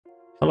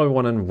Hello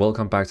everyone and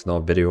welcome back to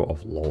another video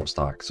of Lost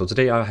Ark. So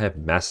today I have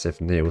massive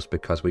news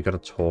because we're going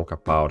to talk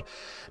about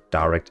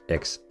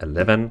DirectX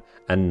 11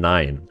 and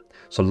 9.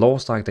 So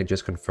Lost Ark, they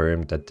just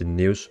confirmed that the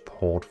new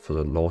support for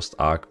the Lost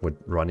Ark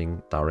with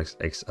running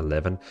DirectX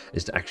 11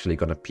 is actually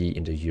going to be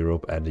in the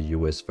Europe and the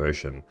US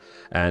version.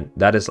 And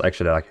that is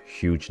actually like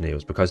huge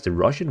news because the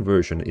Russian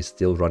version is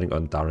still running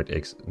on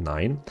DirectX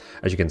 9.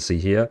 As you can see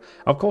here,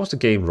 of course the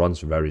game runs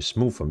very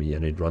smooth for me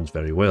and it runs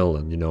very well,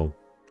 and you know,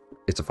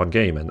 it's a fun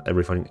game and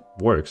everything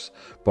works.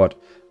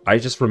 But I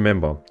just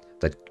remember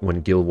that when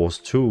Guild Wars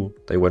 2,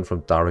 they went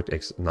from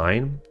DirectX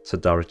 9 to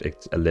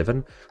DirectX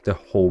 11, the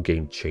whole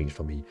game changed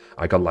for me.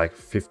 I got like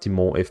 50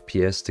 more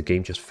FPS, the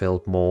game just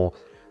felt more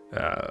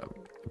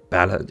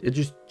balanced.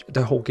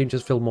 The whole game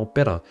just felt more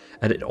better,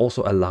 and it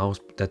also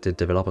allows that the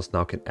developers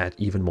now can add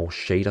even more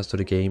shaders to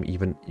the game,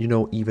 even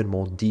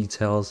more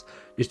details.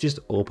 It just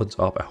opens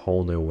up a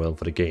whole new world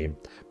for the game.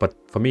 But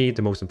for me,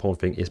 the most important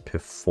thing is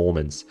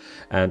performance.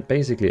 And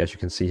basically, as you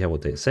can see here,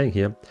 what they're saying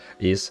here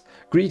is,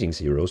 greetings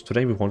heroes.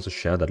 Today we want to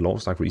share that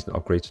Lost Ark recent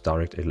upgrade to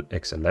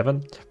DirectX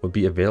 11 will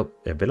be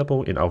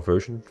available in our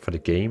version for the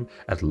game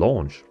at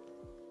launch.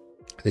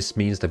 This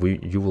means that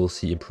you will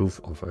see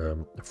improvement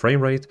of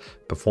frame rate,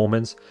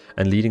 performance,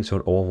 and leading to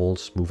an overall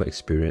smoother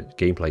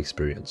gameplay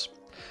experience.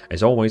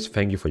 As always,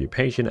 thank you for your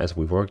patience as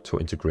we work to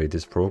integrate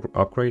this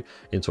upgrade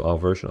into our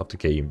version of the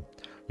game.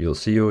 We'll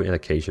see you in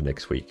Acacia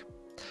next week.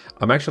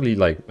 I'm actually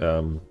like,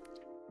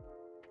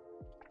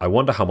 I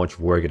wonder how much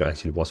work it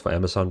actually was for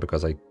Amazon,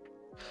 because I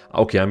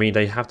mean,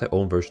 they have their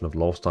own version of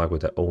Lost Ark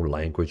with their own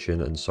language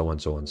in and so on,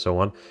 so on, and so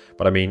on.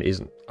 But I mean,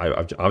 I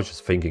was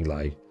just thinking,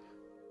 like,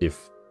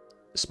 if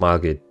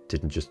Smilegate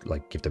didn't just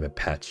like give them a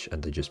patch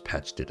and they just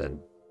patched it and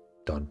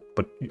done.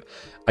 But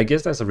I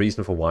guess that's a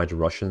reason for why the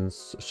Russian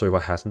server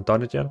hasn't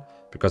done it yet.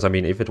 Because I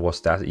mean, if it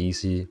was that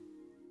easy,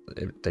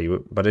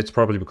 but it's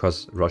probably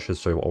because Russia's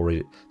server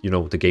already,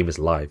 the game is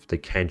live. They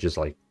can't just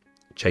like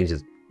change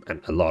it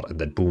a lot and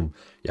then boom,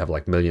 you have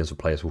like millions of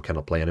players who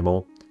cannot play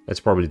anymore. That's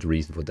probably the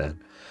reason for that.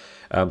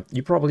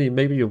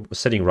 Maybe you're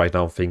sitting right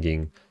now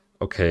thinking,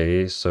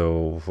 okay,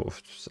 so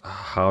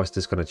how is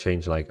this going to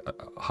change? Like,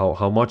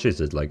 how much is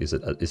it? Like, is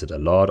it a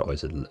lot or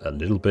is it a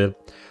little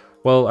bit?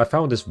 Well, I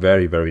found this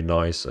very, very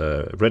nice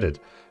Reddit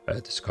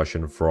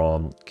discussion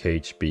from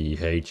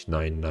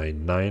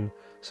KHBH999.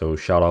 So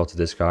shout out to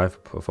this guy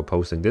for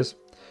posting this.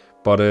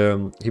 But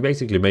he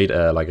basically made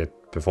like a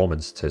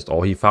performance test,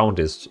 or he found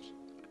this,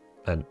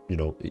 and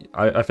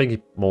I think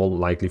he more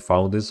likely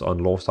found this on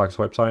Lost Ark's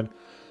website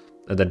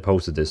and then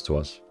posted this to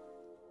us.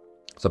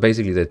 So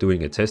basically they're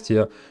doing a test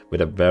here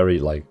with a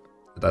very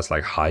that's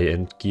like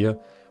high-end gear,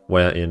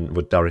 wherein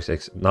with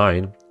DirectX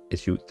 9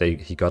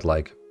 he got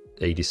like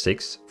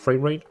 86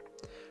 frame rate,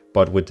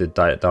 but with the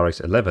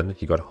DirectX 11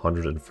 he got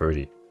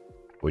 130,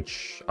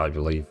 which I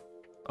believe,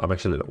 I'm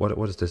actually, what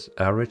is this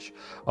average?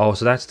 Oh,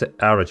 so that's the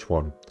average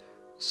one.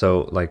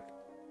 So like,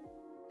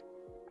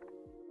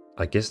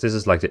 I guess this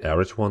is like the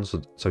average one,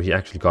 so he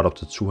actually got up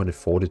to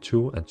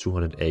 242 and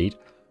 208.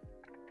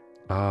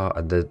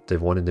 And the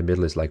one in the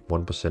middle is like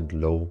 1%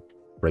 low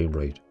frame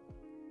rate.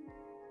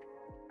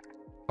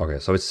 Okay,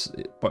 so it's,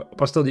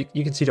 but still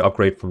you can see the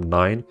upgrade from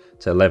 9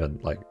 to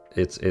 11. Like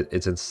it's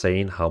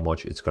insane how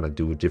much it's gonna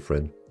do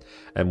different.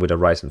 And with a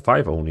Ryzen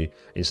 5 only,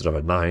 instead of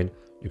a 9,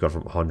 you got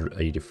from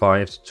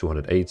 185 to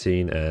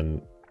 218,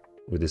 and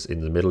with this in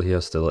the middle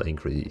here, still an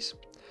increase.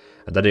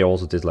 And then they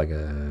also did like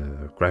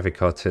a graphic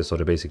card test, so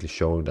they're basically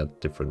showing that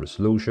different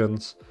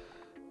resolutions.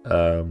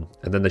 And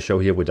then they show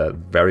here with a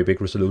very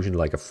big resolution,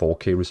 like a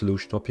 4K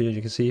resolution up here, you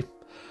can see.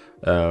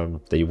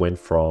 They went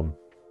from,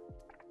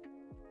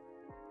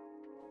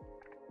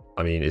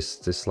 I mean, is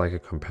this like a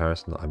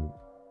comparison?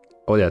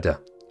 Oh yeah,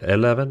 there,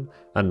 11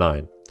 and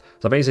 9.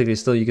 So basically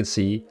still you can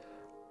see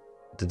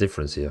the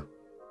difference here.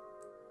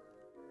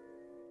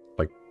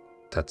 Like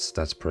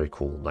that's pretty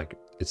cool. Like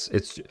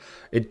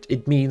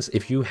it means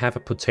if you have a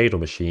potato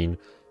machine,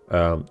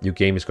 your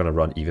game is going to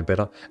run even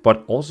better.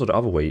 But also the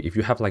other way, if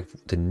you have like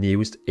the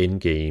newest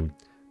in-game,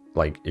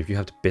 like if you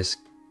have the best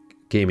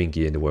gaming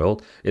gear in the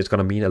world, it's going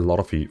to mean a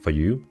lot for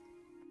you.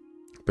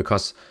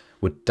 Because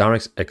with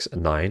DirectX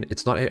 9,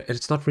 it's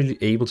not really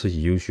able to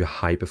use your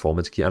high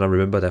performance gear. And I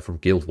remember that from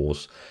Guild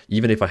Wars.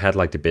 Even if I had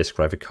like the best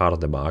graphic card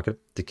on the market,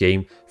 the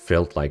game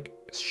felt like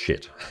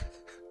shit.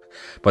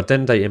 But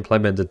then they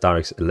implemented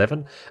DirectX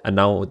 11, and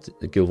now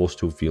Guild Wars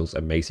 2 feels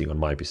amazing on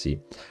my PC.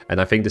 And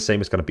I think the same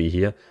is going to be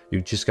here.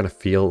 You're just going to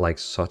feel like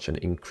such an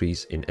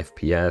increase in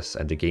FPS,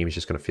 and the game is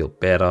just going to feel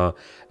better,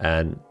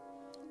 and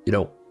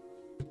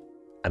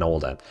and all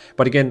that.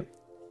 But again,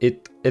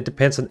 it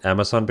depends on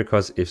Amazon,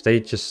 because if they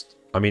just,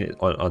 I mean,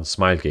 on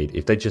Smilegate,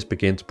 if they just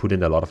begin to put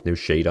in a lot of new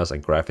shaders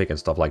and graphic and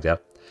stuff like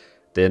that,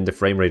 then the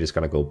frame rate is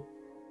going to go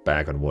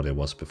back on what it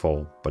was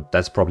before. But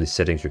that's probably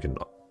settings you can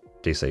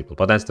disable.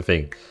 But that's the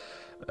thing.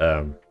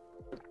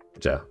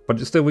 Yeah, but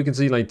still we can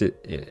see like the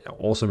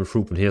awesome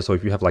improvement here. So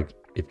if you have like,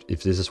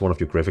 if this is one of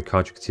your graphic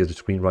cards, you can see the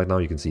screen right now,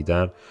 you can see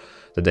that.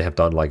 Then they have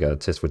done like a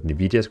test with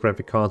NVIDIA's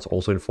graphic cards,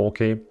 also in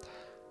 4K.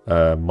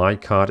 My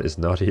card is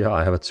not here.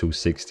 I have a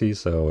 260,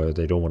 so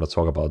they don't want to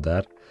talk about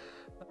that.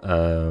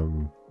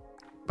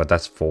 But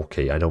that's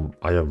 4K. I don't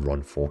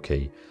run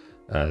 4K.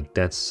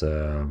 That's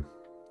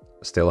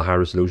still a high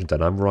resolution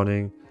that I'm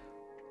running,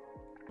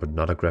 but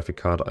not a graphic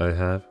card I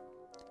have.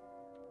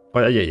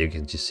 Oh yeah, you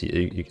can just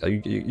see.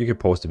 You can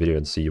pause the video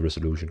and see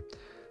resolution.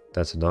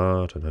 That's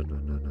not.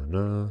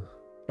 No.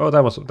 Oh,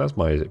 that's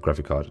my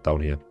graphic card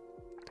down here.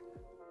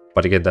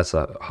 But again, that's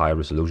a high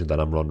resolution that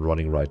I'm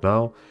running right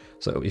now.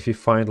 So if you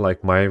find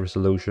like my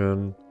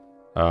resolution,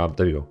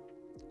 there you go,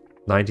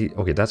 90.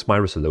 Okay, that's my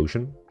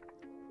resolution,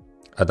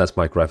 and that's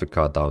my graphic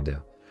card down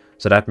there.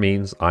 So that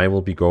means I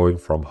will be going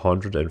from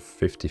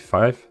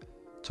 155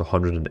 to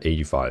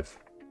 185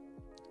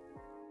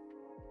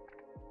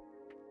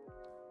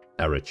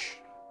 average.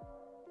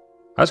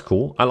 That's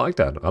cool. I like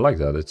that. I like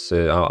that. It's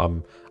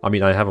I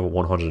mean, I have a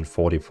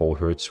 144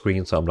 hertz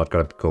screen, so I'm not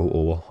gonna go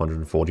over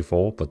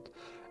 144, but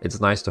it's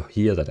nice to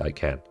hear that I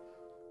can.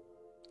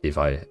 If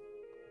I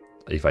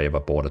ever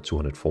bought a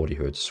 240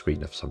 hertz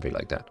screen or something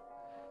like that.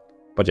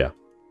 But yeah.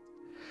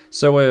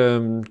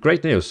 So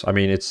great news. I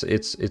mean, it's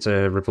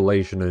a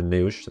revelation in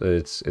news.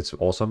 It's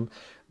awesome.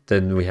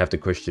 Then we have the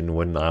question,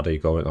 when are they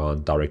going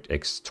on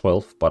DirectX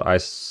 12? But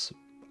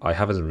I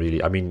haven't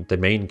really. I mean, the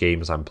main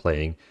games I'm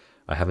playing,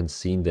 I haven't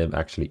seen them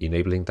actually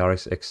enabling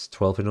DirectX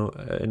 12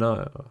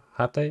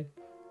 have they?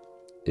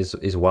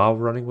 Is WoW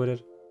running with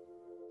it?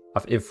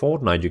 In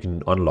Fortnite you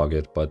can unlock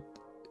it, but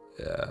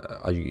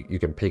you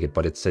can pick it,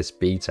 but it says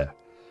beta.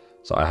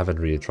 So I haven't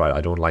really tried.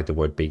 I don't like the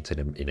word beta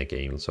in a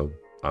game, so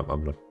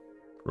I'm not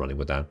running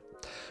with that.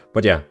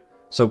 But yeah,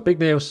 so big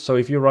news. So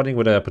if you're running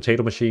with a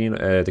potato machine,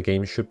 the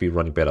game should be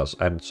running better.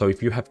 And so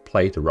if you have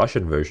played the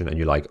Russian version and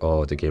you're like,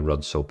 oh, the game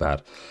runs so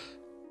bad,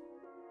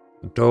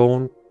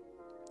 don't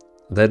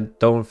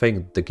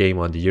think the game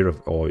on the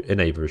Europe or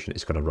NA version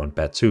is going to run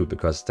bad too,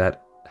 because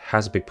that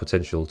has big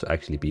potential to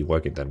actually be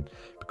working then,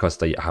 because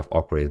they have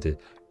upgraded the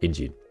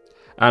engine.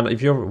 And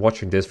if you're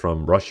watching this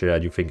from Russia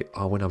and you think,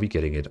 oh, when are we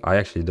getting it? I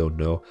actually don't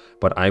know,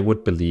 but I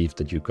would believe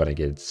that you're gonna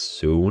get it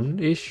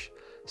soon-ish,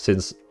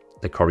 since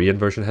the Korean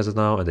version has it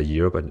now and the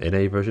Europe and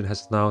NA version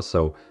has it now.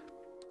 So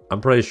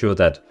I'm pretty sure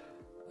that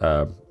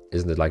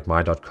isn't it like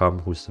my.com,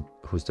 who's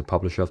the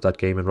publisher of that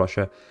game in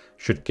Russia,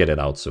 should get it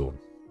out soon.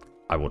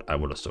 I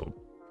would assume.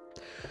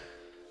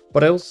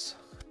 What else?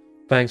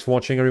 Thanks for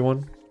watching,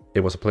 everyone. It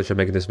was a pleasure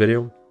making this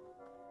video.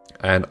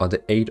 And on the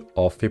 8th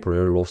of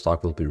February, Lost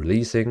Ark will be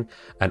releasing,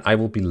 and I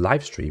will be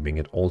live streaming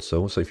it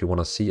also. So if you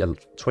want to see a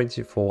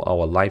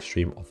 24-hour live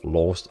stream of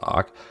Lost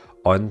Ark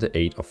on the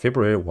 8th of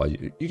February, while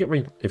you get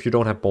me, if you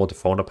don't have bought the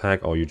founder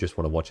pack or you just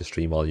want to watch a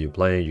stream while you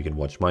play, you can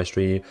watch my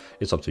stream.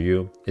 It's up to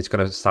you. It's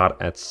going to start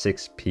at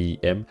 6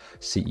 p.m.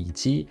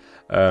 CET,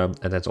 and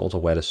that's also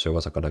where the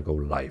servers are going to go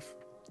live.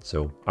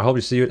 So I hope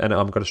you see it, and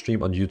I'm going to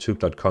stream on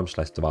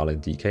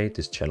youtube.com/DvalindK,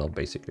 this channel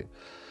basically.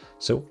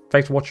 So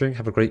thanks for watching,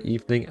 have a great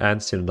evening,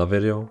 and see you in another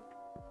video.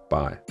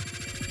 Bye.